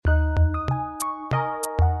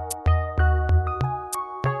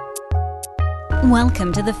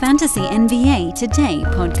Welcome to the Fantasy NBA Today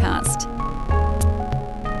podcast.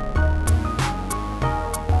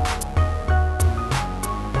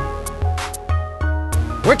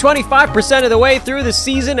 We're 25% of the way through the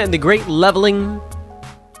season, and the great leveling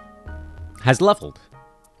has leveled.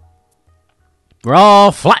 We're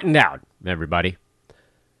all flattened out, everybody.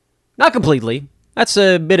 Not completely. That's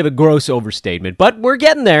a bit of a gross overstatement, but we're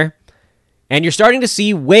getting there. And you're starting to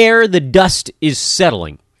see where the dust is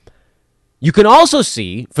settling. You can also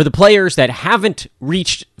see, for the players that haven't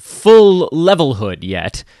reached full levelhood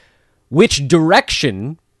yet, which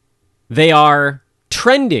direction they are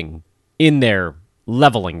trending in their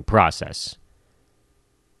leveling process.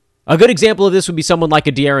 A good example of this would be someone like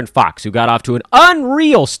a De'Aaron Fox, who got off to an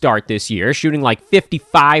unreal start this year, shooting like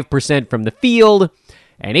 55% from the field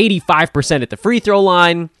and 85% at the free throw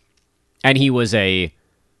line. And he was he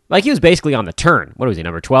was basically on the turn. What was he,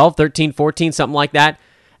 number 12, 13, 14, something like that?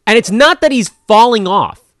 And it's not that he's falling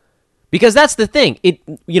off, because that's the thing.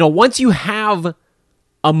 Once you have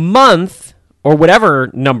a month or whatever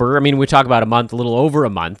number, I mean, we talk about a month, a little over a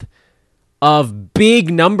month, of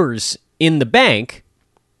big numbers in the bank,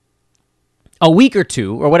 a week or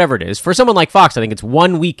two, or whatever it is. For someone like Fox, I think it's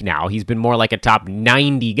 1 week now. He's been more like a top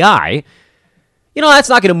 90 guy. That's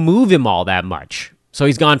not going to move him all that much. So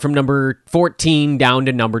he's gone from number 14 down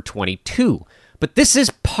to number 22. But this is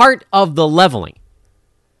part of the leveling.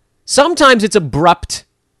 Sometimes it's abrupt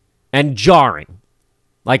and jarring.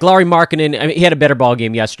 Like Lauri Markkanen, I mean, he had a better ball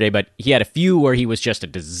game yesterday, but he had a few where he was just a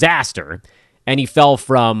disaster, and he fell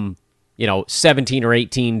from, 17 or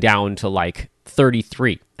 18 down to like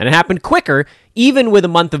 33. And it happened quicker, even with a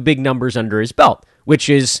month of big numbers under his belt, which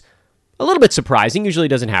is a little bit surprising. Usually it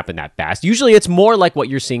doesn't happen that fast. Usually it's more like what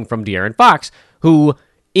you're seeing from De'Aaron Fox, who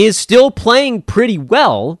is still playing pretty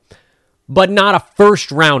well, but not a first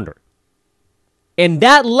rounder. And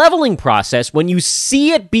that leveling process, when you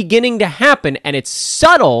see it beginning to happen and it's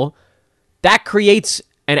subtle, that creates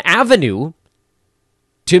an avenue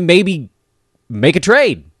to maybe make a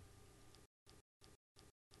trade.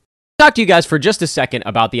 I'll talk to you guys for just a second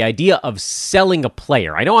about the idea of selling a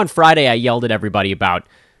player. I know on Friday I yelled at everybody about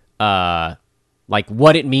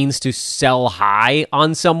what it means to sell high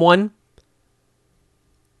on someone.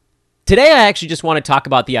 Today I actually just want to talk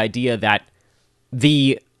about the idea that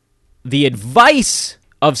the advice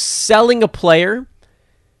of selling a player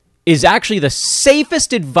is actually the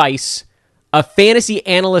safest advice a fantasy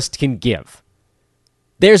analyst can give.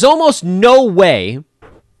 There's almost no way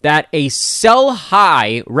that a sell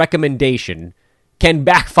high recommendation can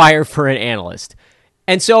backfire for an analyst.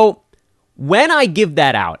 And so when I give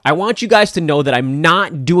that out, I want you guys to know that I'm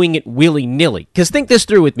not doing it willy-nilly. Because think this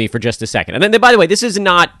through with me for just a second. And then, by the way, this is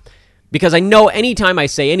not... Because I know anytime I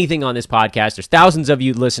say anything on this podcast, there's thousands of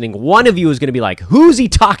you listening. One of you is going to be like, who's he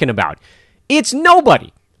talking about? It's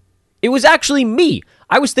nobody. It was actually me.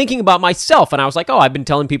 I was thinking about myself, and I was like, I've been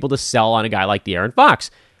telling people to sell on a guy like De'Aaron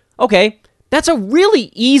Fox. Okay, that's a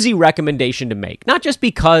really easy recommendation to make. Not just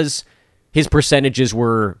because his percentages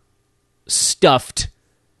were stuffed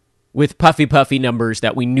with puffy numbers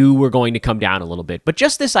that we knew were going to come down a little bit, but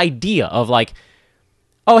just this idea of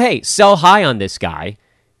sell high on this guy.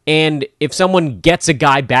 And if someone gets a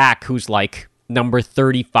guy back who's like number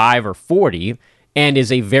 35 or 40 and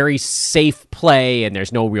is a very safe play and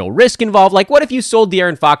there's no real risk involved, like what if you sold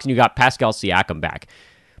De'Aaron Fox and you got Pascal Siakam back?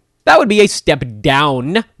 That would be a step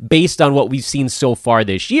down based on what we've seen so far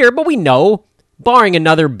this year, but we know, barring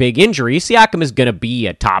another big injury, Siakam is going to be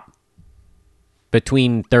a top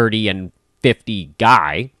between 30 and 50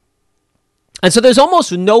 guy. And so there's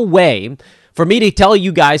almost no way for me to tell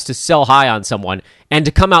you guys to sell high on someone and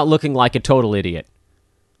to come out looking like a total idiot.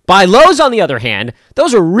 Buy lows, on the other hand,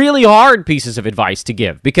 those are really hard pieces of advice to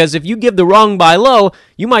give, because if you give the wrong buy low,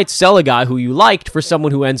 you might sell a guy who you liked for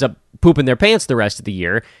someone who ends up pooping their pants the rest of the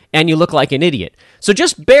year, and you look like an idiot. So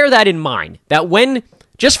just bear that in mind, that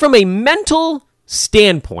just from a mental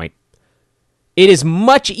standpoint, it is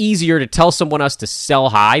much easier to tell someone else to sell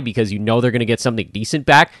high because you know they're going to get something decent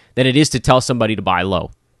back than it is to tell somebody to buy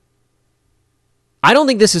low. I don't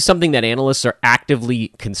think this is something that analysts are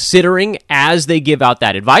actively considering as they give out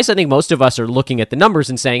that advice. I think most of us are looking at the numbers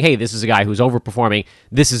and saying, hey, this is a guy who's overperforming,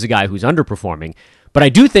 this is a guy who's underperforming. But I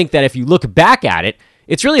do think that if you look back at it,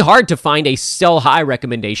 it's really hard to find a sell high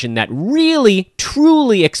recommendation that really,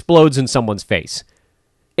 truly explodes in someone's face.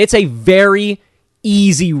 It's a very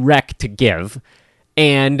easy rec to give,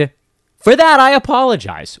 and for that, I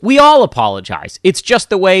apologize. We all apologize. It's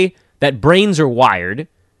just the way that brains are wired,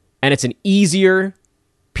 and it's an easier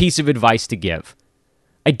piece of advice to give.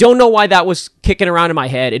 I don't know why that was kicking around in my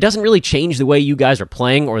head. It doesn't really change the way you guys are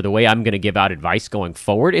playing or the way I'm going to give out advice going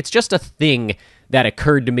forward. It's just a thing that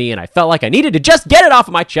occurred to me, and I felt like I needed to just get it off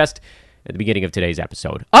of my chest at the beginning of today's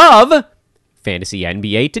episode of Fantasy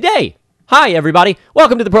NBA Today. Hi, everybody.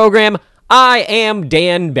 Welcome to the program. I am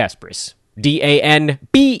Dan Besbris.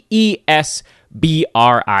 DANBESBRIS.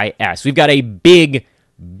 We've got a big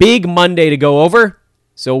Monday to go over,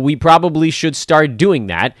 so we probably should start doing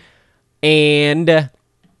that. And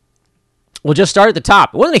we'll just start at the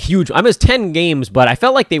top. It wasn't a huge... I missed 10 games, but I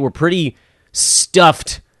felt like they were pretty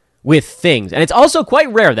stuffed with things. And it's also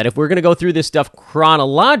quite rare that if we're going to go through this stuff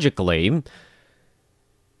chronologically,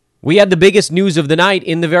 we had the biggest news of the night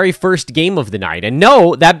in the very first game of the night. And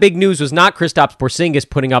no, that big news was not Kristaps Porzingis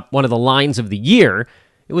putting up one of the lines of the year.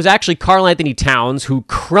 It was actually Karl-Anthony Towns, who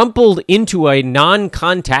crumpled into a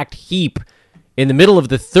non-contact heap in the middle of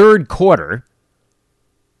the third quarter.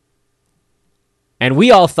 And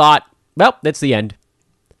we all thought, well, that's the end.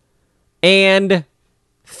 And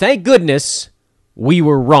thank goodness we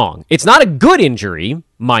were wrong. It's not a good injury,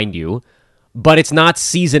 mind you, but it's not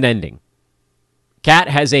season-ending. Cat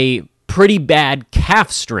has a pretty bad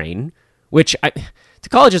calf strain, which, to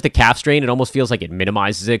call it just a calf strain, it almost feels like it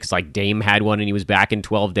minimizes it, because like Dame had one and he was back in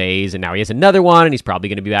 12 days, and now he has another one, and he's probably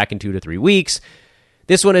going to be back in 2 to 3 weeks.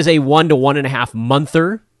 This one is a 1 to 1.5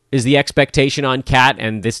 monther, is the expectation on Cat,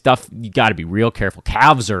 and this stuff, you got to be real careful.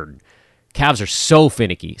 Calves are so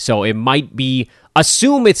finicky, so it might be,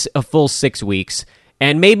 assume it's a full 6 weeks,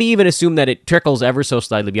 and maybe even assume that it trickles ever so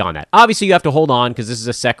slightly beyond that. Obviously, you have to hold on, because this is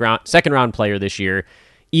a second round player this year.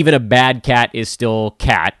 Even a bad Cat is still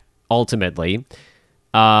Cat, ultimately.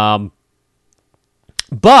 But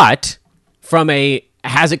from a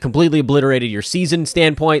has it completely obliterated your season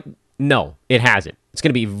standpoint, no, it hasn't. It's going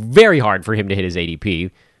to be very hard for him to hit his ADP.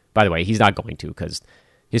 By the way, he's not going to, because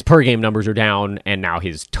his per-game numbers are down, and now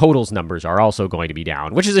his totals numbers are also going to be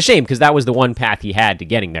down, which is a shame, because that was the one path he had to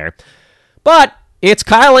getting there. But it's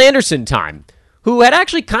Kyle Anderson time, who had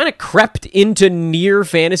actually kind of crept into near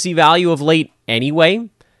fantasy value of late anyway.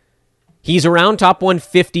 He's around top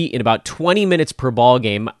 150 in about 20 minutes per ball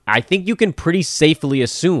game. I think you can pretty safely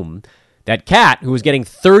assume that Cat, who is getting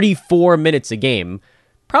 34 minutes a game,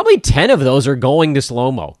 probably 10 of those are going to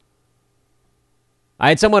slow-mo. I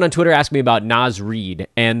had someone on Twitter ask me about Naz Reid,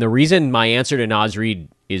 and the reason my answer to Naz Reid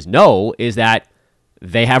is no is that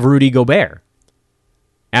they have Rudy Gobert.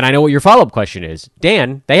 And I know what your follow-up question is.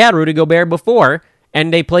 Dan, they had Rudy Gobert before,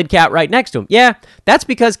 and they played Cat right next to him. Yeah, that's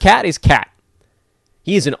because Cat is Cat.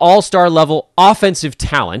 He is an all-star level offensive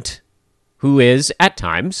talent who is, at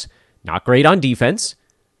times, not great on defense.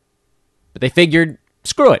 But they figured,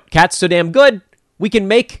 screw it, Cat's so damn good, we can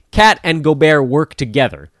make Cat and Gobert work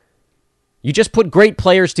together. You just put great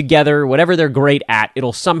players together, whatever they're great at,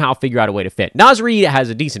 it'll somehow figure out a way to fit. Naz Reid has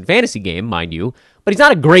a decent fantasy game, mind you, but he's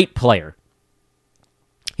not a great player.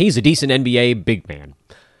 He's a decent NBA big man.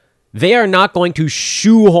 They are not going to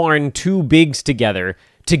shoehorn two bigs together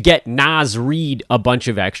to get Naz Reid a bunch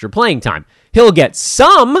of extra playing time. He'll get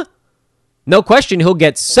some. No question, he'll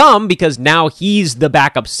get some, because now he's the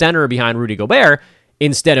backup center behind Rudy Gobert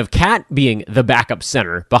instead of Cat being the backup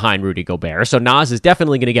center behind Rudy Gobert. So Naz is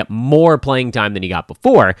definitely going to get more playing time than he got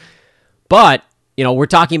before. But, you know, we're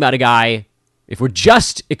talking about a guy, if we're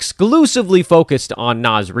just exclusively focused on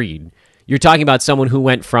Naz Reid, you're talking about someone who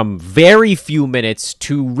went from very few minutes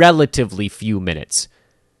to relatively few minutes.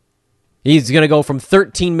 He's going to go from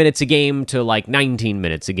 13 minutes a game to like 19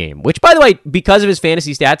 minutes a game, which, by the way, because of his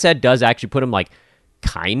fantasy stat set, does actually put him like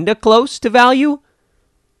kind of close to value,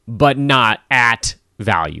 but not at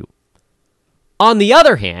value. On the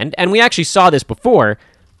other hand, and we actually saw this before,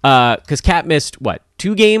 because Cat missed,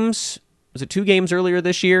 2 games? Was it 2 games earlier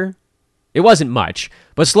this year? It wasn't much,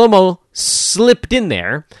 but Slow-Mo slipped in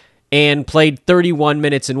there and played 31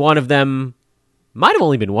 minutes, and one of them might have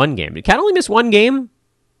only been 1 game. Did Cat only miss 1 game?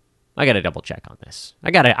 I gotta double check on this. I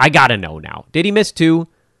gotta know now. Did he miss 2?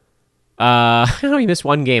 No, he missed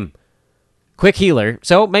 1 game. Quick healer.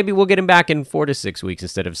 So maybe we'll get him back in 4 to 6 weeks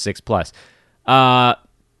instead of 6+. On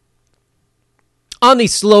the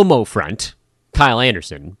slow-mo front, Kyle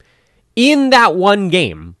Anderson, in that 1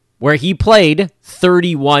 game where he played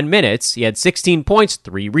 31 minutes, he had 16 points,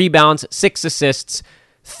 3 rebounds, 6 assists,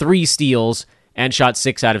 3 steals, and shot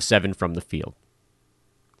 6 out of 7 from the field.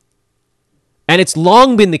 And it's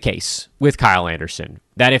long been the case with Kyle Anderson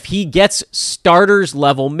that if he gets starters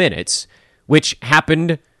level minutes, which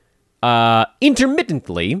happened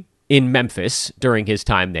intermittently in Memphis during his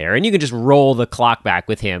time there, and you can just roll the clock back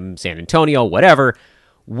with him, San Antonio, whatever,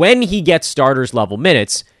 when he gets starters level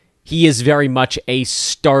minutes, he is very much a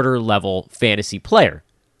starter level fantasy player.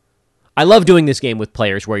 I love doing this game with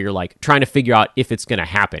players where you're like trying to figure out if it's going to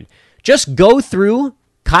happen. Just go through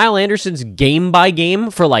Kyle Anderson's game by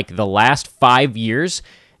game for like the last 5 years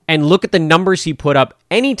and look at the numbers he put up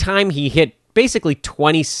anytime he hit basically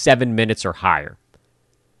 27 minutes or higher.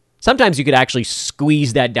 Sometimes you could actually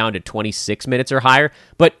squeeze that down to 26 minutes or higher,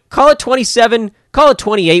 but call it 27, call it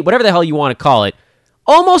 28, whatever the hell you want to call it.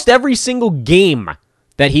 Almost every single game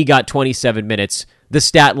that he got 27 minutes, the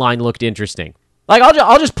stat line looked interesting. Like,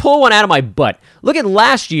 I'll just pull one out of my butt. Look at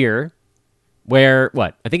last year, where,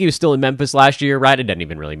 I think he was still in Memphis last year, right? It doesn't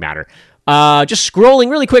even really matter. Just scrolling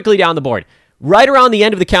really quickly down the board. Right around the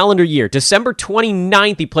end of the calendar year, December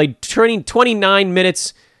 29th, he played 29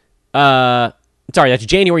 minutes. That's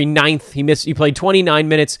January 9th. He played 29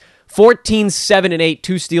 minutes, 14, 7, and 8,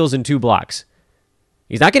 2 steals and 2 blocks.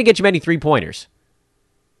 He's not going to get you many three-pointers.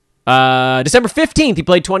 December 15th, he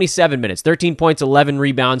played 27 minutes, 13 points, 11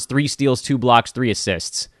 rebounds, 3 steals, 2 blocks, 3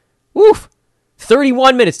 assists. Woof!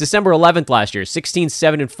 31 minutes, December 11th last year, 16,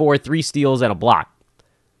 7, and 4, 3 steals, and a block.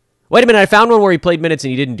 Wait a minute, I found one where he played minutes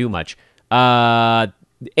and he didn't do much. 8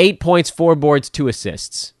 points, 4 boards, 2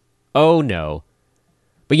 assists. Oh, no.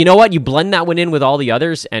 But you know what? You blend that one in with all the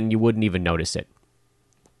others, and you wouldn't even notice it.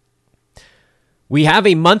 We have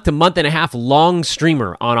a month to month and a half long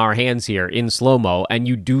streamer on our hands here in slow-mo, and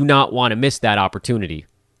you do not want to miss that opportunity.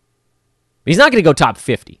 He's not going to go top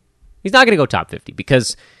 50. He's not going to go top 50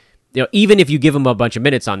 because even if you give him a bunch of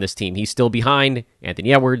minutes on this team, he's still behind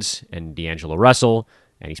Anthony Edwards and D'Angelo Russell,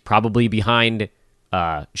 and he's probably behind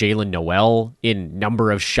Jalen Noel in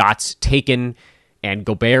number of shots taken, and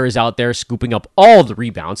Gobert is out there scooping up all the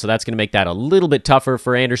rebounds, so that's going to make that a little bit tougher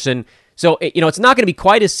for Anderson. So, it's not going to be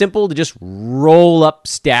quite as simple to just roll up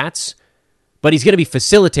stats, but he's going to be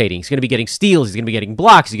facilitating. He's going to be getting steals. He's going to be getting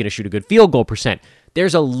blocks. He's going to shoot a good field goal percent.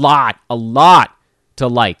 There's a lot to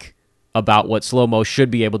like about what Slow-Mo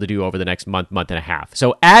should be able to do over the next month and a half.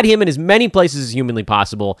 So add him in as many places as humanly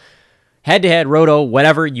possible. Head-to-head, roto,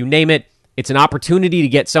 whatever, you name it. It's an opportunity to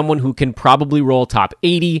get someone who can probably roll top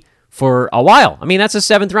 80 for a while. I mean, that's a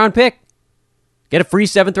 7th-round pick. Get a free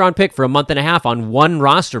 7th-round pick for a month and a half on one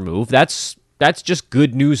roster move. That's just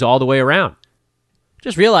good news all the way around.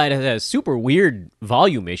 Just realized I had a super weird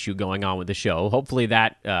volume issue going on with the show. Hopefully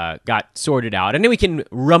that got sorted out. And then we can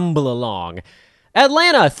rumble along.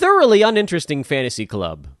 Atlanta, thoroughly uninteresting fantasy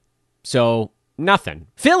club. So, nothing.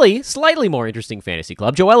 Philly, slightly more interesting fantasy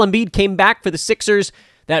club. Joel Embiid came back for the Sixers.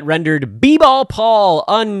 That rendered B-Ball Paul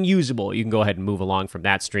unusable. You can go ahead and move along from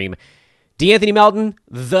that stream. D'Anthony Melton,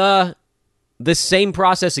 the same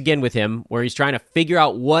process again with him, where he's trying to figure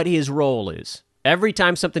out what his role is. Every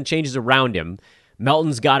time something changes around him,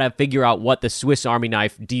 Melton's got to figure out what the Swiss Army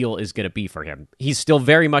knife deal is going to be for him. He's still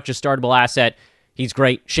very much a startable asset. He's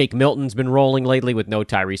great. Shake Milton's been rolling lately with no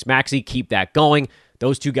Tyrese Maxey. Keep that going.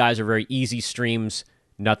 Those two guys are very easy streams.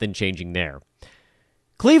 Nothing changing there.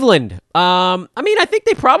 Cleveland. I think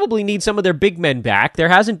they probably need some of their big men back. There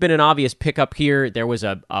hasn't been an obvious pickup here. There was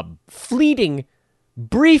a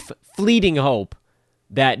brief fleeting hope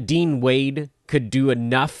that Dean Wade could do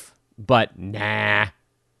enough, but nah.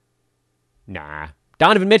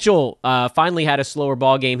 Donovan Mitchell finally had a slower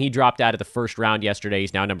ball game. He dropped out of the first round yesterday.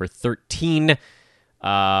 He's now number 13.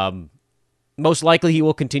 Most likely he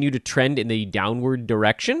will continue to trend in the downward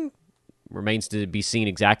direction. Remains to be seen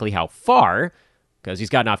exactly how far, because he's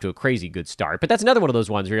gotten off to a crazy good start. But that's another one of those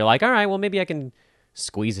ones where you're like, all right, well, maybe I can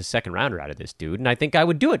squeeze a second rounder out of this dude, and I think I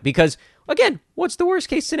would do it because, again, what's the worst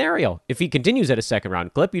case scenario? If he continues at a second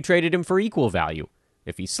round clip, you traded him for equal value.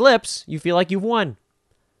 If he slips, you feel like you've won.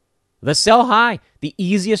 The sell high, the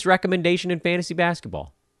easiest recommendation in fantasy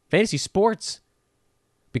basketball, fantasy sports,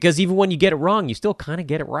 because even when you get it wrong, you still kind of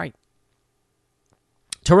get it right.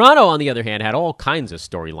 Toronto, on the other hand, had all kinds of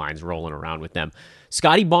storylines rolling around with them.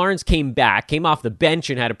 Scotty Barnes came off the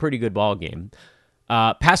bench and had a pretty good ball game.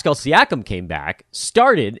 Pascal Siakam came back,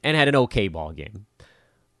 started, and had an okay ball game.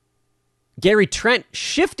 Gary Trent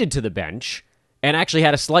shifted to the bench and actually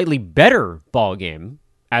had a slightly better ball game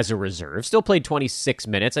as a reserve. Still played 26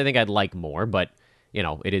 minutes. I think I'd like more, but,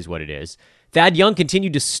 it is what it is. Thad Young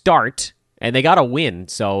continued to start, and they got a win,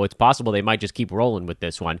 so it's possible they might just keep rolling with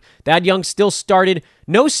this one. Thad Young still started.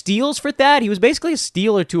 No steals for Thad. He was basically a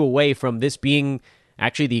steal or two away from this being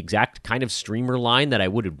actually the exact kind of streamer line that I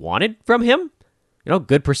would have wanted from him.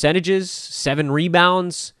 Good percentages, 7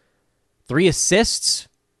 rebounds, 3 assists.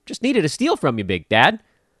 Just needed a steal from you, Big Thad.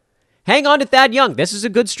 Hang on to Thad Young. This is a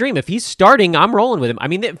good stream. If he's starting, I'm rolling with him. I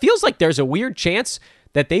mean, it feels like there's a weird chance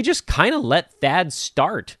that they just kind of let Thad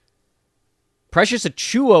start. Precious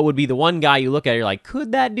Achiuwa would be the one guy you look at, you're like,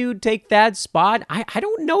 could that dude take Thad's spot? I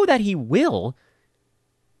don't know that he will.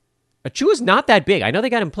 Achua's not that big. I know they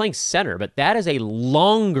got him playing center, but that is a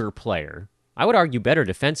longer player. I would argue better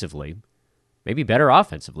defensively. Maybe better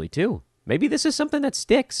offensively, too. Maybe this is something that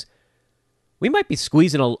sticks. We might be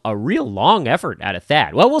squeezing a real long effort out of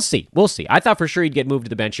Thad. Well, we'll see. We'll see. I thought for sure he'd get moved to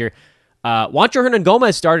the bench here. Juancho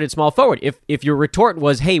Hernan-Gomez started at small forward. If your retort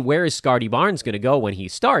was, hey, where is Scardy Barnes going to go when he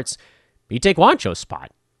starts, you take Juancho's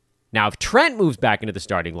spot. Now, if Trent moves back into the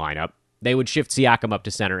starting lineup, they would shift Siakam up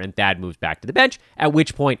to center and Thad moves back to the bench, at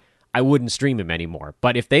which point I wouldn't stream him anymore.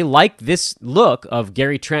 But if they like this look of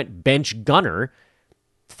Gary Trent bench gunner,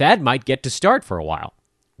 Thad might get to start for a while.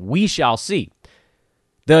 We shall see.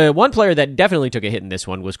 The one player that definitely took a hit in this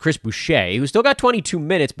one was Chris Boucher, who still got 22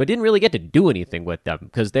 minutes, but didn't really get to do anything with them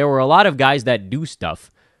because there were a lot of guys that do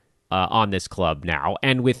stuff on this club now.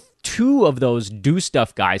 And with two of those do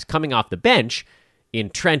stuff guys coming off the bench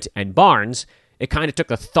in Trent and Barnes, it kind of took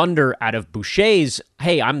the thunder out of Boucher's,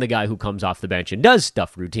 hey, I'm the guy who comes off the bench and does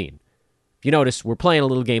stuff routine. If you notice, we're playing a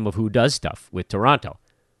little game of who does stuff with Toronto.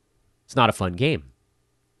 It's not a fun game.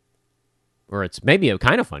 Or it's maybe a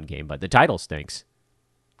kind of fun game, but the title stinks.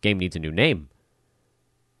 Game needs a new name.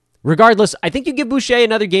 Regardless, I think you give Boucher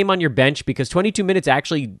another game on your bench because 22 minutes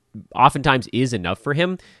actually oftentimes is enough for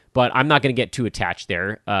him, but I'm not going to get too attached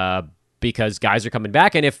there because guys are coming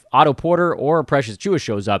back, and if Otto Porter or Precious Achiuwa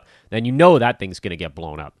shows up, then you know that thing's going to get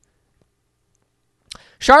blown up.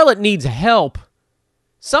 Charlotte needs help.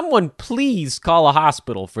 Someone please call a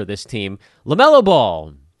hospital for this team. LaMelo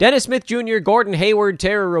Ball, Dennis Smith Jr., Gordon Hayward,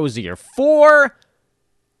 Terry Rozier. 4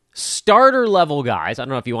 starter-level guys, I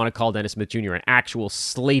don't know if you want to call Dennis Smith Jr. an actual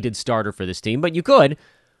slated starter for this team, but you could,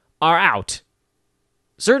 are out.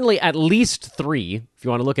 Certainly at least 3, if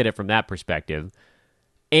you want to look at it from that perspective.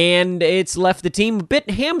 And it's left the team a bit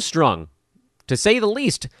hamstrung, to say the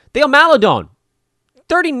least. Theo Maledon,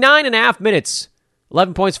 39.5 minutes,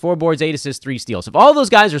 11 points, 4 boards, 8 assists, 3 steals. If all those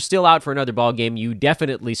guys are still out for another ball game, you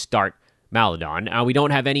definitely start Maledon. We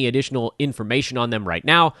don't have any additional information on them right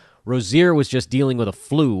now. Rozier was just dealing with a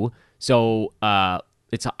flu, so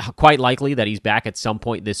it's quite likely that he's back at some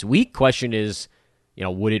point this week. Question is,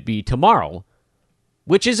 would it be tomorrow?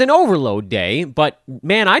 Which is an overload day, but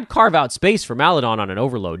man, I'd carve out space for Maledon on an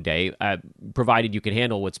overload day, provided you can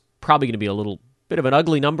handle what's probably going to be a little bit of an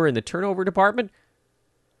ugly number in the turnover department.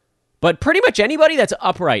 But pretty much anybody that's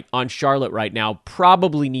upright on Charlotte right now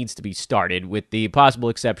probably needs to be started, with the possible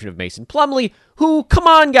exception of Mason Plumlee, who, come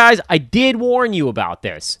on guys, I did warn you about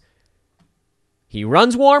this. He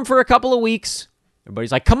runs warm for a couple of weeks.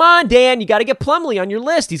 Everybody's like, come on, Dan, you got to get Plumlee on your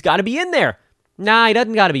list. He's got to be in there. Nah, he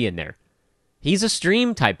doesn't got to be in there. He's a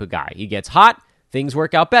stream type of guy. He gets hot, things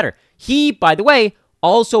work out better. He, by the way,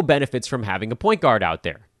 also benefits from having a point guard out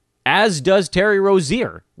there, as does Terry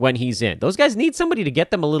Rozier when he's in. Those guys need somebody to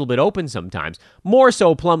get them a little bit open sometimes. More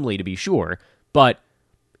so Plumlee, to be sure, but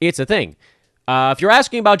it's a thing. If you're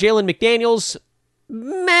asking about Jalen McDaniels,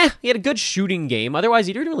 he had a good shooting game. Otherwise,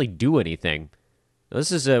 he didn't really do anything.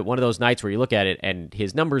 This is one of those nights where you look at it and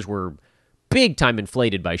his numbers were big time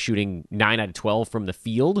inflated by shooting 9 out of 12 from the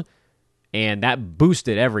field, and that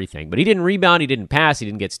boosted everything. But he didn't rebound, he didn't pass, he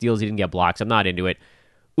didn't get steals, he didn't get blocks. I'm not into it.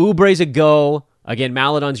 Oubre's a go. Again,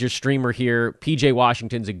 Maledon's your streamer here. PJ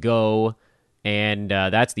Washington's a go. And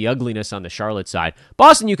that's the ugliness on the Charlotte side.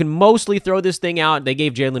 Boston, you can mostly throw this thing out. They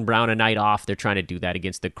gave Jaylen Brown a night off. They're trying to do that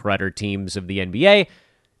against the crudder teams of the NBA.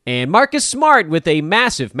 And Marcus Smart, with a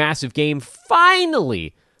massive, massive game,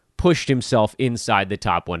 finally pushed himself inside the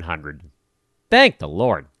top 100. Thank the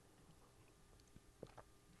Lord.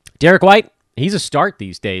 Derek White, he's a start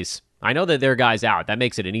these days. I know that there are guys out. That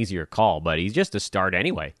makes it an easier call, but he's just a start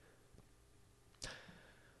anyway.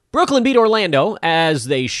 Brooklyn beat Orlando, as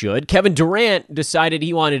they should. Kevin Durant decided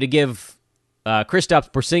he wanted to give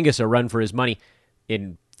Kristaps Porzingis a run for his money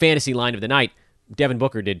in fantasy line of the night. Devin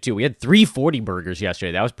Booker did too. We had 340 burgers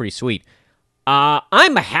yesterday. That was pretty sweet.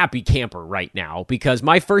 I'm a happy camper right now because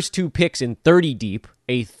my first 2 picks in 30 deep,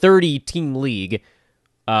 a 30-team league,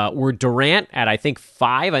 were Durant at, I think,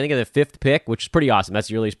 5. I think of the 5th pick, which is pretty awesome. That's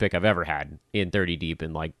the earliest pick I've ever had in 30 deep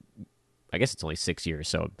in, I guess it's only 6 years,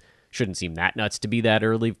 so it shouldn't seem that nuts to be that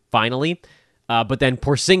early, finally. But then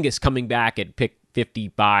Porzingis coming back at pick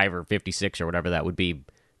 55 or 56 or whatever that would be,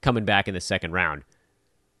 coming back in the second round.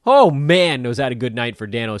 Oh, man, was that a good night for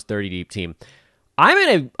Dano's 30-deep team. I'm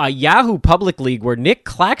in a Yahoo Public League where Nick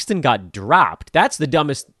Claxton got dropped. That's the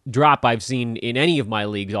dumbest drop I've seen in any of my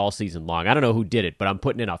leagues all season long. I don't know who did it, but I'm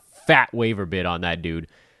putting in a fat waiver bid on that dude.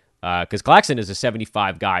 Because Claxton is a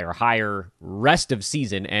 75 guy or higher rest of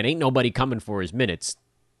season, and ain't nobody coming for his minutes.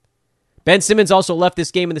 Ben Simmons also left this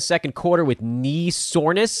game in the second quarter with knee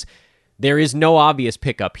soreness. There is no obvious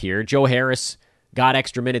pickup here. Joe Harris got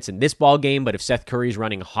extra minutes in this ball game, but if Seth Curry's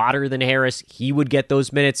running hotter than Harris, he would get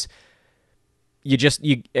those minutes.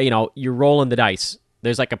 You're rolling the dice.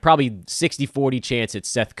 There's like a probably 60-40 chance it's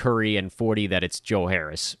Seth Curry and 40 that it's Joe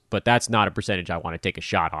Harris, but that's not a percentage I want to take a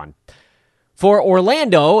shot on. For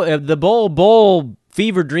Orlando, the bowl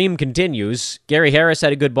fever dream continues. Gary Harris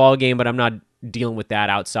had a good ball game, but I'm not dealing with that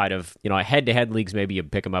outside of, head-to-head leagues. Maybe you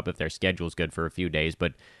pick them up if their schedule's good for a few days,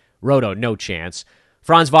 but Roto, no chance.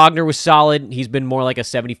 Franz Wagner was solid. He's been more like a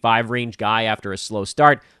 75 range guy after a slow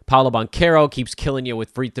start. Paolo Banchero keeps killing you with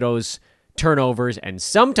free throws, turnovers, and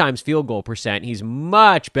sometimes field goal percent. He's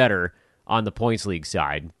much better on the points league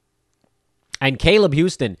side. And Caleb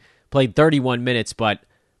Houston played 31 minutes, but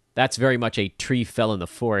that's very much a tree fell in the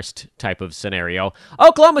forest type of scenario.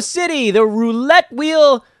 Oklahoma City, the roulette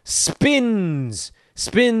wheel spins.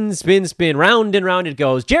 Spin, spin, spin. Round and round it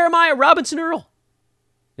goes. Jeremiah Robinson Earl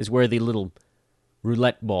is where the little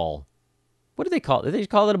roulette ball. What do they call it? Do they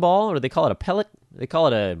call it a ball or do they call it a pellet? Do they call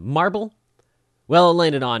it a marble? Well, it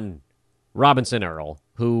landed on Robinson Earl,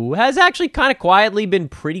 who has actually kind of quietly been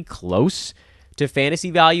pretty close to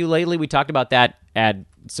fantasy value lately. We talked about that at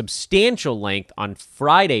substantial length on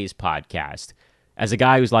Friday's podcast as a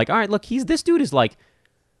guy who's like, all right, look, this dude is like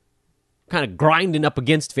kind of grinding up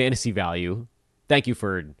against fantasy value. Thank you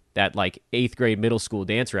for that like 8th grade middle school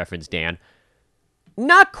dance reference, Dan.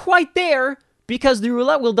 Not quite there because the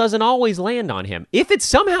roulette wheel doesn't always land on him. If it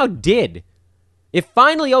somehow did, if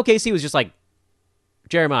finally OKC was just like,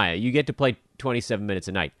 Jeremiah, you get to play 27 minutes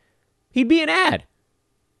a night, he'd be an ad.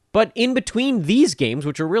 But in between these games,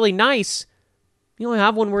 which are really nice, you only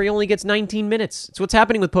have one where he only gets 19 minutes. It's what's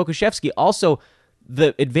happening with Pokusevski. Also,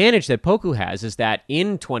 the advantage that Poku has is that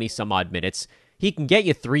in 20-some-odd minutes, he can get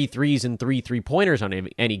you 3 threes and 3 3-pointers on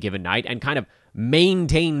any given night and kind of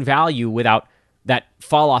maintain value without that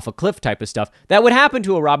fall off a cliff type of stuff that would happen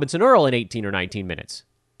to a Robinson Earl in 18 or 19 minutes.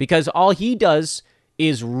 Because all he does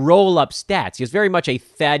is roll up stats. He has very much a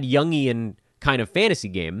Thad Youngian kind of fantasy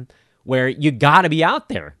game where you got to be out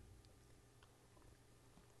there.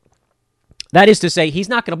 That is to say, he's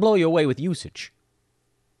not going to blow you away with usage.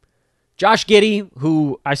 Josh Giddey,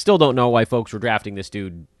 who I still don't know why folks were drafting this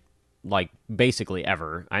dude like basically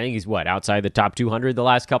ever. I think he's outside the top 200 the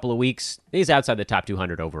last couple of weeks? He's outside the top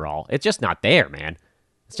 200 overall. It's just not there, man.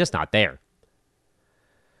 It's just not there.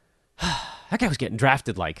 That guy was getting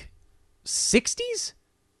drafted like 60s?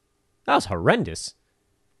 That was horrendous.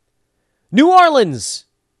 New Orleans.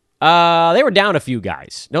 They were down a few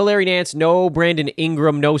guys. No Larry Nance, no Brandon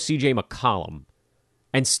Ingram, no CJ McCollum.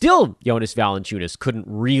 And still, Jonas Valanciunas couldn't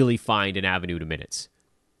really find an avenue to minutes.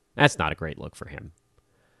 That's not a great look for him.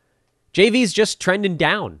 JV's just trending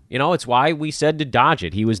down. It's why we said to dodge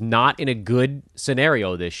it. He was not in a good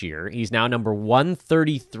scenario this year. He's now number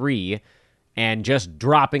 133 and just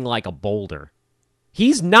dropping like a boulder.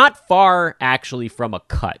 He's not far, actually, from a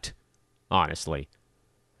cut, honestly.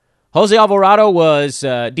 Jose Alvarado was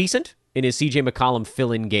decent in his CJ McCollum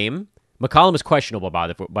fill-in game. McCollum is questionable, by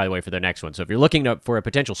the way, for their next one. So if you're looking for a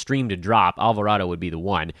potential stream to drop, Alvarado would be the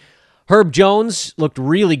one. Herb Jones looked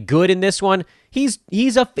really good in this one. He's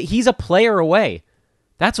a player away.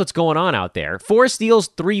 That's what's going on out there. 4 steals,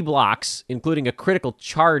 3 blocks, including a critical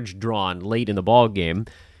charge drawn late in the ball game.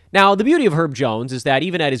 Now, the beauty of Herb Jones is that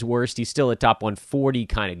even at his worst, he's still a top 140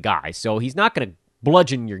 kind of guy. So he's not going to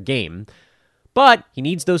bludgeon your game. But he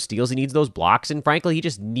needs those steals, he needs those blocks, and frankly, he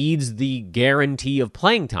just needs the guarantee of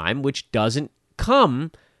playing time, which doesn't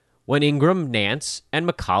come when Ingram, Nance, and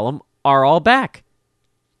McCollum are all back.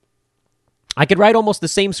 I could write almost the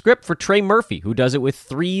same script for Trey Murphy, who does it with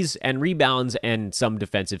threes and rebounds and some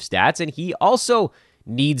defensive stats, and he also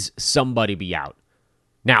needs somebody be out.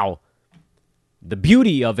 Now, the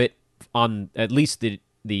beauty of it, on at least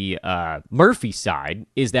the Murphy side,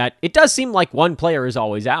 is that it does seem like one player is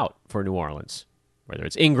always out for New Orleans. Whether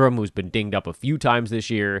it's Ingram, who's been dinged up a few times this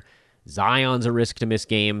year, Zion's a risk to miss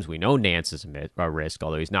games. We know Nance is a risk,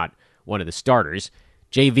 although he's not one of the starters.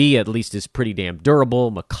 JV, at least, is pretty damn durable.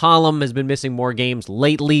 McCollum has been missing more games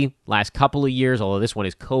lately, last couple of years, although this one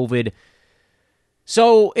is COVID.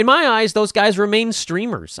 So, in my eyes, those guys remain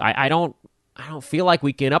streamers. I don't feel like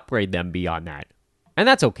we can upgrade them beyond that. And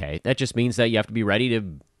that's okay. That just means that you have to be ready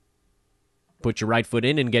to put your right foot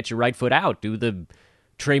in and get your right foot out. Do the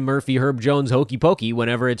Trey Murphy, Herb Jones hokey pokey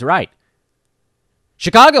whenever it's right.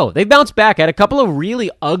 Chicago, they bounced back. Had a couple of really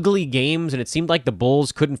ugly games, and it seemed like the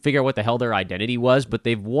Bulls couldn't figure out what the hell their identity was, but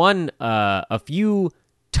they've won a few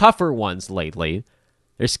tougher ones lately.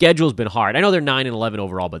 Their schedule's been hard. I know they're 9-11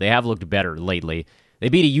 overall, but they have looked better lately. They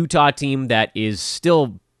beat a Utah team that is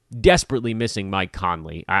still desperately missing Mike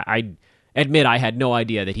Conley. I admit I had no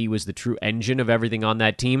idea that he was the true engine of everything on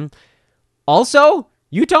that team. Also,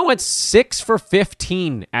 Utah went 6 for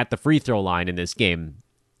 15 at the free throw line in this game.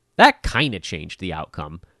 That kind of changed the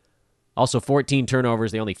outcome. Also, 14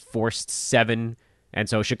 turnovers. They only forced 7. And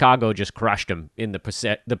so Chicago just crushed them in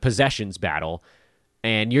the possessions battle.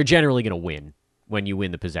 And you're generally going to win when you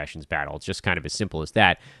win the possessions battle. It's just kind of as simple as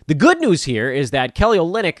that. The good news here is that Kelly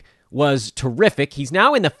Olynyk was terrific. He's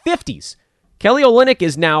now in the 50s. Kelly Olynyk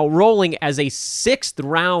is now rolling as a fifth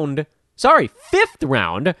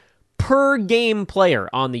round per game player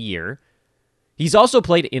on the year. He's also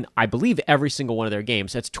played in, I believe, every single one of their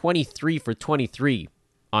games. That's 23 for 23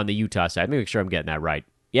 on the Utah side. Let me make sure I'm getting that right.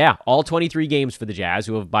 Yeah, all 23 games for the Jazz,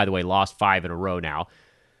 who have, by the way, lost 5 in a row now.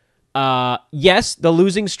 Yes, the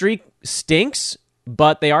losing streak stinks,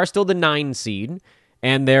 but they are still the 9 seed,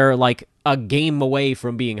 and they're like a game away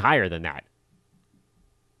from being higher than that.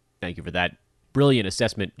 Thank you for that brilliant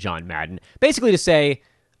assessment, John Madden. Basically to say,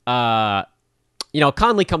 Conley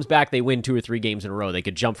comes back, they win 2 or 3 games in a row. They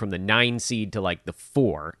could jump from the 9 seed to like the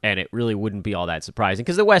 4, and it really wouldn't be all that surprising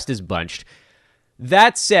because the West is bunched.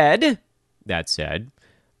 That said,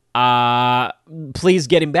 please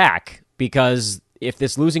get him back, because if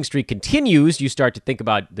this losing streak continues, you start to think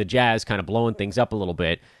about the Jazz kind of blowing things up a little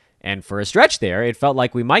bit. And for a stretch there, it felt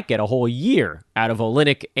like we might get a whole year out of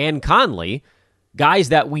Olynyk and Conley, guys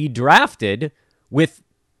that we drafted with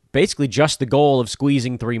basically just the goal of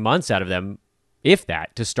squeezing 3 months out of them, if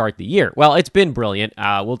that, to start the year. Well, it's been brilliant.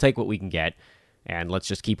 We'll take what we can get, and let's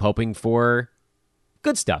just keep hoping for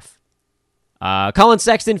good stuff. Colin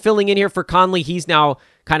Sexton filling in here for Conley. He's now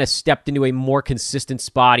kind of stepped into a more consistent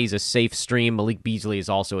spot. He's a safe stream. Malik Beasley is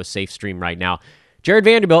also a safe stream right now. Jared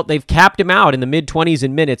Vanderbilt, they've capped him out in the mid-20s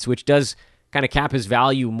in minutes, which does kind of cap his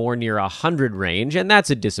value more near 100 range, and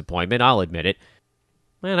that's a disappointment, I'll admit it.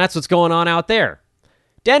 Man, that's what's going on out there.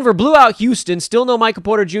 Denver blew out Houston. Still no Michael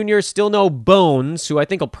Porter Jr., still no Bones, who I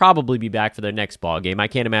think will probably be back for their next ball game. I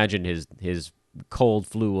can't imagine his cold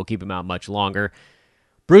flu will keep him out much longer.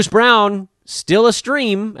 Bruce Brown, still a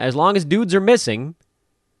stream as long as dudes are missing.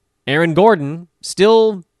 Aaron Gordon,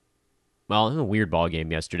 still, well, a weird ball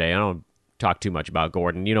game yesterday. I don't talk too much about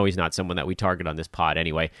Gordon. You know he's not someone that we target on this pod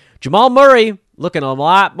anyway. Jamal Murray, looking a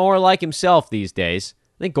lot more like himself these days.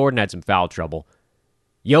 I think Gordon had some foul trouble.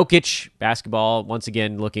 Jokic, basketball, once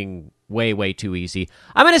again, looking way, way too easy.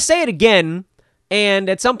 I'm going to say it again, and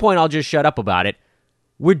at some point I'll just shut up about it.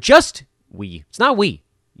 It's not we.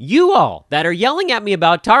 You all that are yelling at me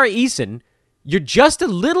about Tari Eason, you're just a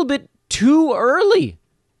little bit too early.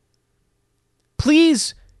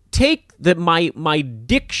 Please take my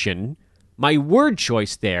diction, my word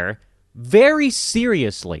choice there, very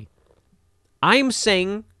seriously. I'm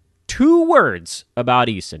saying 2 words about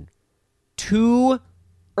Eason. Too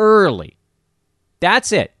early.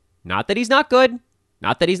 That's it. Not that he's not good.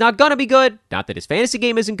 Not that he's not going to be good. Not that his fantasy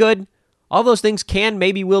game isn't good. All those things can,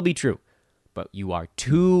 maybe will be true. But you are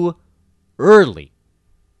too early.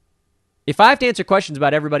 If I have to answer questions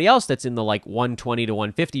about everybody else that's in the 120 to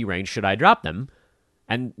 150 range, should I drop them?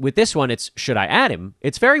 And with this one, it's should I add him?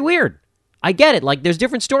 It's very weird. I get it. There's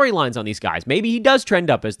different storylines on these guys. Maybe he does trend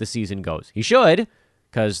up as the season goes. He should,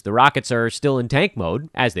 because the Rockets are still in tank mode,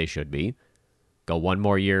 as they should be. Go 1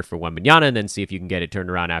 more year for Wembanyama and then see if you can get it turned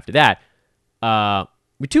around after that.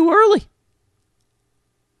 We're too early.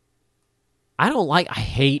 I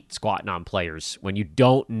hate squatting on players when you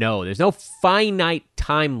don't know. There's no finite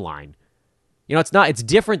timeline. It's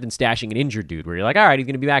different than stashing an injured dude where you're like, all right, he's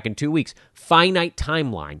going to be back in 2 weeks. Finite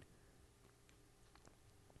timeline.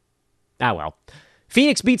 Well.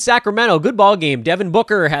 Phoenix beat Sacramento. Good ball game. Devin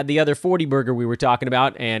Booker had the other 40-burger we were talking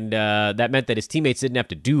about, and that meant that his teammates didn't have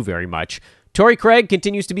to do very much. Torrey Craig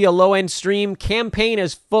continues to be a low-end stream. Cam Payne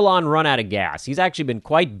has full-on run out of gas. He's actually been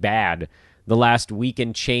quite bad the last week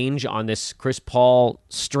and change on this Chris Paul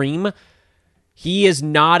stream. He is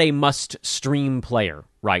not a must-stream player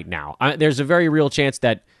right now. There's a very real chance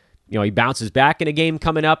that he bounces back in a game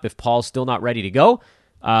coming up if Paul's still not ready to go.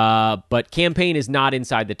 But Cam Payne is not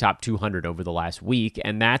inside the top 200 over the last week,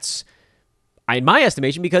 and that's, in my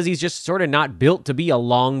estimation, because he's just sort of not built to be a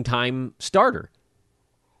long-time starter.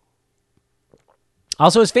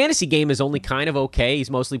 Also, his fantasy game is only kind of okay. He's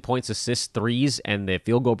mostly points, assists, threes, and the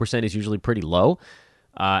field goal percent is usually pretty low.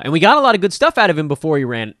 And we got a lot of good stuff out of him before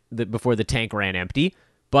the tank ran empty,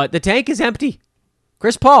 but the tank is empty.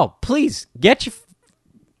 Chris Paul, please, get your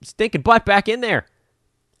stinking butt back in there.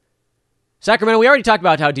 Sacramento, we already talked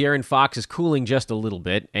about how De'Aaron Fox is cooling just a little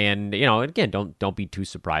bit, and, again, don't be too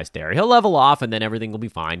surprised there. He'll level off, and then everything will be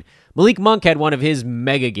fine. Malik Monk had one of his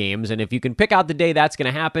mega games, and if you can pick out the day that's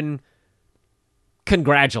going to happen,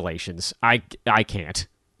 congratulations. I can't,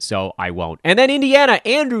 so I won't. And then Indiana,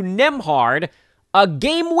 Andrew Nembhard, a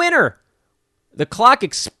game winner The clock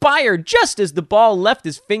expired just as the ball left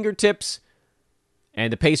his fingertips,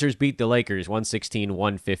 and the Pacers beat the Lakers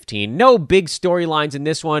 116-115. No big storylines in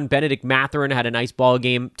this one. Benedict Mathurin had a nice ball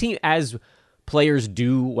game, as players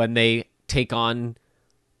do when they take on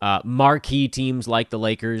marquee teams like the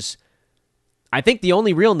Lakers. I think the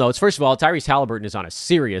only real notes, first of all, Tyrese Halliburton is on a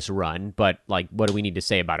serious run, but what do we need to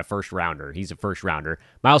say about a first rounder? He's a first rounder.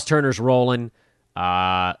 Miles Turner's rolling.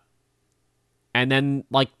 And then,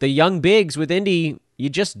 the young bigs with Indy, you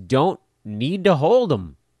just don't need to hold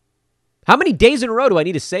them. How many days in a row do I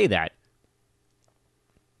need to say that?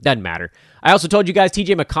 Doesn't matter. I also told you guys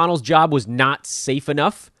TJ McConnell's job was not safe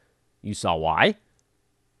enough. You saw why.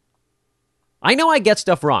 I know I get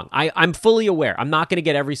stuff wrong. I'm fully aware. I'm not going to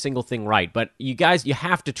get every single thing right. But you guys, you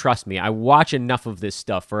have to trust me. I watch enough of this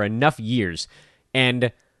stuff for enough years.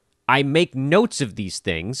 And I make notes of these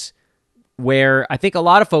things where I think a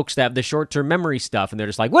lot of folks have the short-term memory stuff. And they're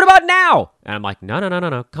just like, what about now? And I'm like,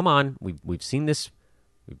 no. Come on. We've seen this.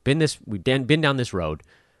 We've been down this road.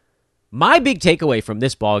 My big takeaway from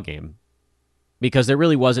this ball game, because there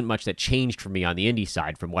really wasn't much that changed for me on the Indy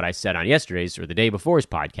side from what I said on yesterday's or the day before's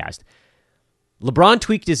podcast. LeBron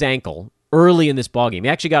tweaked his ankle early in this ballgame. He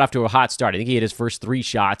actually got off to a hot start. I think he had his first 3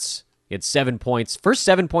 shots. He had 7 points. First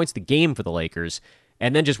 7 points of the game for the Lakers,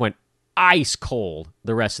 and then just went ice cold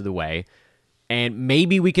the rest of the way. And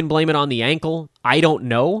maybe we can blame it on the ankle. I don't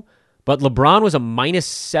know. But LeBron was a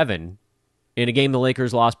 -7 in a game the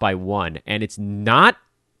Lakers lost by 1. And it's not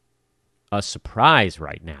a surprise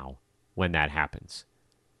right now when that happens.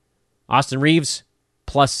 Austin Reeves,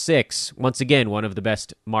 +6. Once again, one of the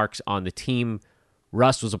best marks on the team.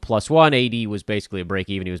 Russ was a +1. AD was basically a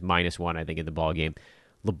break-even. He was -1, I think, in the ballgame.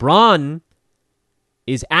 LeBron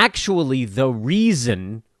is actually the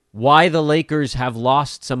reason why the Lakers have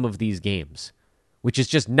lost some of these games, which is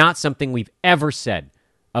just not something we've ever said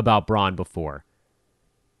about Bron before.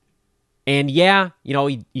 And yeah,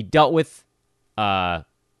 he dealt with a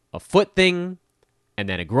foot thing, and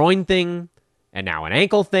then a groin thing, and now an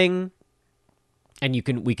ankle thing. And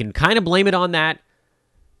we can kind of blame it on that,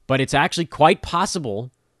 but it's actually quite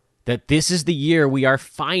possible that this is the year we are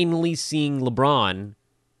finally seeing LeBron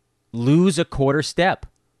lose a quarter step.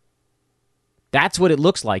 That's what it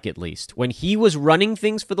looks like, at least. When he was running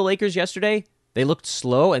things for the Lakers yesterday, they looked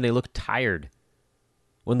slow and they looked tired.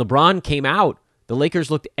 When LeBron came out, the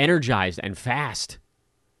Lakers looked energized and fast.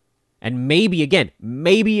 And maybe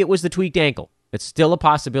it was the tweaked ankle. It's still a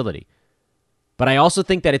possibility. But I also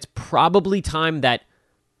think that it's probably time that,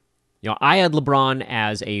 I had LeBron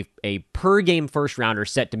as a per-game first-rounder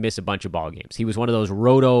set to miss a bunch of ball games. He was one of those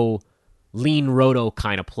lean roto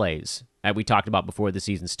kind of plays that we talked about before the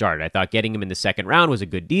season started. I thought getting him in the second round was a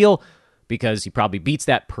good deal because he probably beats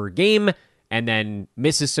that per game and then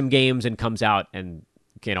misses some games and comes out and,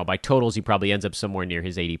 by totals, he probably ends up somewhere near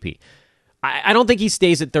his ADP. I don't think he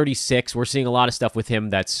stays at 36. We're seeing a lot of stuff with him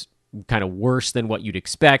that's kind of worse than what you'd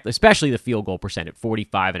expect, especially the field goal percent at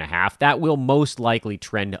 45.5. That will most likely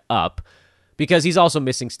trend up because he's also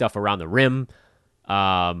missing stuff around the rim.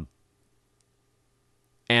 And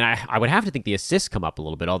I would have to think the assists come up a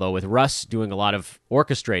little bit, although with Russ doing a lot of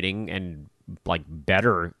orchestrating and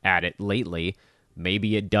better at it lately,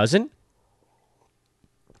 maybe it doesn't.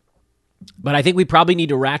 But I think we probably need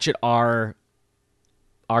to ratchet our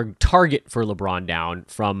target for LeBron down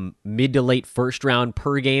from mid to late first round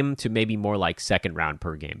per game to maybe more like second round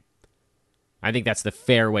per game. I think that's the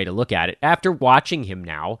fair way to look at it after watching him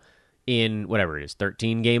now in whatever it is,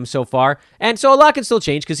 13 games so far. And so a lot can still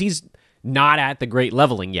change because he's not at the great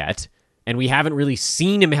leveling yet. And we haven't really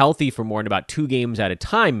seen him healthy for more than about 2 games at a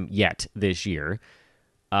time yet this year.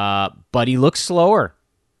 But he looks slower.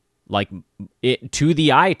 To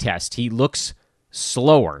the eye test, he looks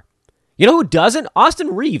slower. You know who doesn't?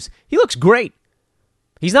 Austin Reeves. He looks great.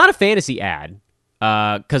 He's not a fantasy ad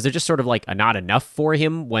because they're just sort of not enough for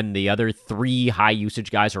him when the other 3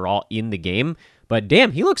 high-usage guys are all in the game. But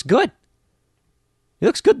damn, he looks good. He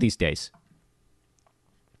looks good these days.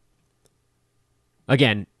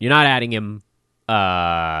 Again, you're not adding him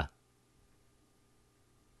not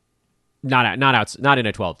in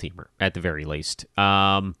a 12-teamer at the very least.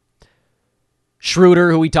 Schroeder,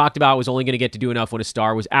 who we talked about, was only going to get to do enough when a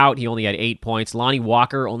star was out. He only had 8 points. Lonnie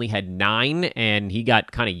Walker only had 9, and he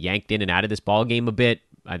got kind of yanked in and out of this ball game a bit.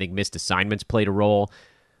 I think missed assignments played a role.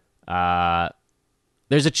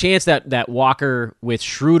 There's a chance that Walker, with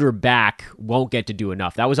Schroeder back, won't get to do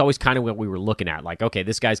enough. That was always kind of what we were looking at. Okay,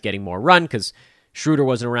 this guy's getting more run because Schroeder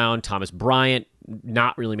wasn't around. Thomas Bryant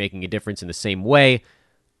not really making a difference in the same way.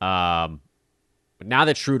 But now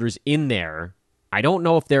that Schroeder's in there, I don't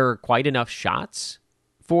know if there are quite enough shots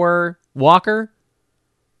for Walker.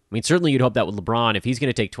 mean, certainly you'd hope that with LeBron, if he's going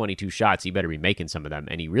to take 22 shots, he better be making some of them,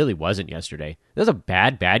 and he really wasn't yesterday. That was a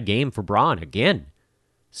bad game for Bron again.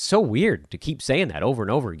 So weird to keep saying that over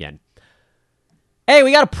and over again. Hey,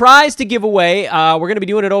 we got a prize to give away. We're going to be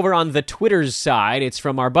doing it over on the Twitter's side. It's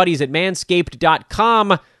from our buddies at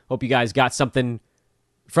Manscaped.com. Hope you guys got something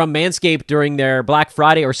from Manscaped during their Black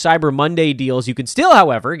Friday or Cyber Monday deals. You can still,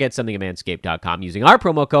 however, get something at Manscaped.com using our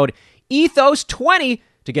promo code ETHOS20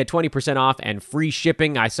 to get 20% off and free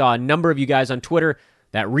shipping. I saw a number of you guys on Twitter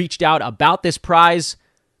that reached out about this prize,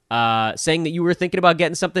 saying that you were thinking about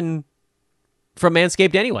getting something from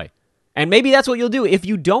Manscaped anyway. And maybe that's what you'll do if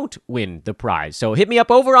you don't win the prize. So hit me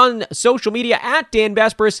up over on social media at Dan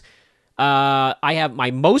Besbris. I have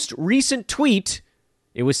my most recent tweet.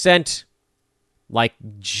 It was sent like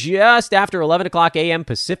just after 11 o'clock a.m.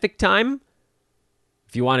 Pacific time.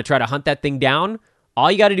 If you want to try to hunt that thing down,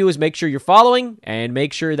 all you got to do is make sure you're following and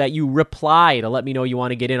make sure that you reply to let me know you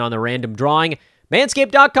want to get in on the random drawing.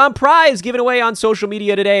 Manscaped.com prize given away on social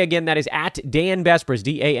media today. Again, that is at Dan Besbris,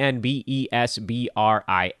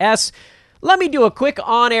 DanBesbris. Let me do a quick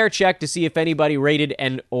on-air check to see if anybody rated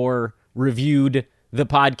and or reviewed the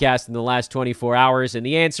podcast in the last 24 hours. And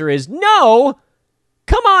the answer is no.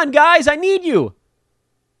 Come on, guys. I need you.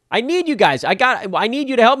 I need you guys. I need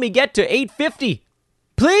you to help me get to 850.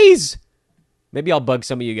 Please. Maybe I'll bug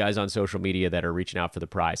some of you guys on social media that are reaching out for the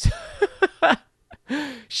prize.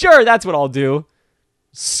 Sure, that's what I'll do.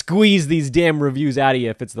 Squeeze these damn reviews out of you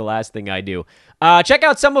if it's the last thing I do. Check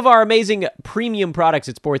out some of our amazing premium products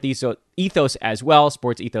at Sports Ethos as well.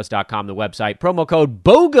 SportsEthos.com, the website. Promo code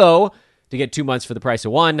BOGO to get 2 months for the price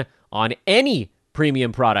of one on any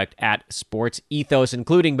premium product at Sports Ethos,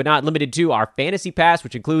 including but not limited to our Fantasy Pass,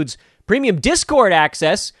 which includes premium Discord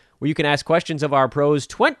access, where you can ask questions of our pros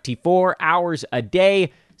 24 hours a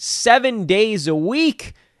day, 7 days a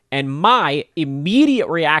week, and my immediate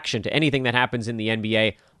reaction to anything that happens in the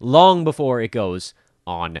NBA long before it goes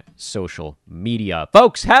on social media.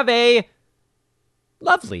 Folks, have a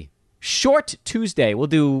lovely short Tuesday. We'll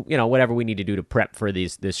do, whatever we need to do to prep for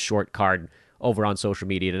this short card over on social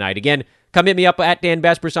media tonight. Again, come hit me up at Dan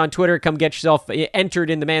Besbris on Twitter. Come get yourself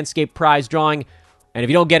entered in the Manscaped prize drawing. And if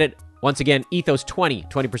you don't get it, once again,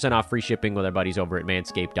 Ethos20, 20% off free shipping with our buddies over at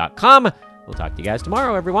Manscaped.com. We'll talk to you guys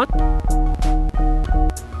tomorrow, everyone.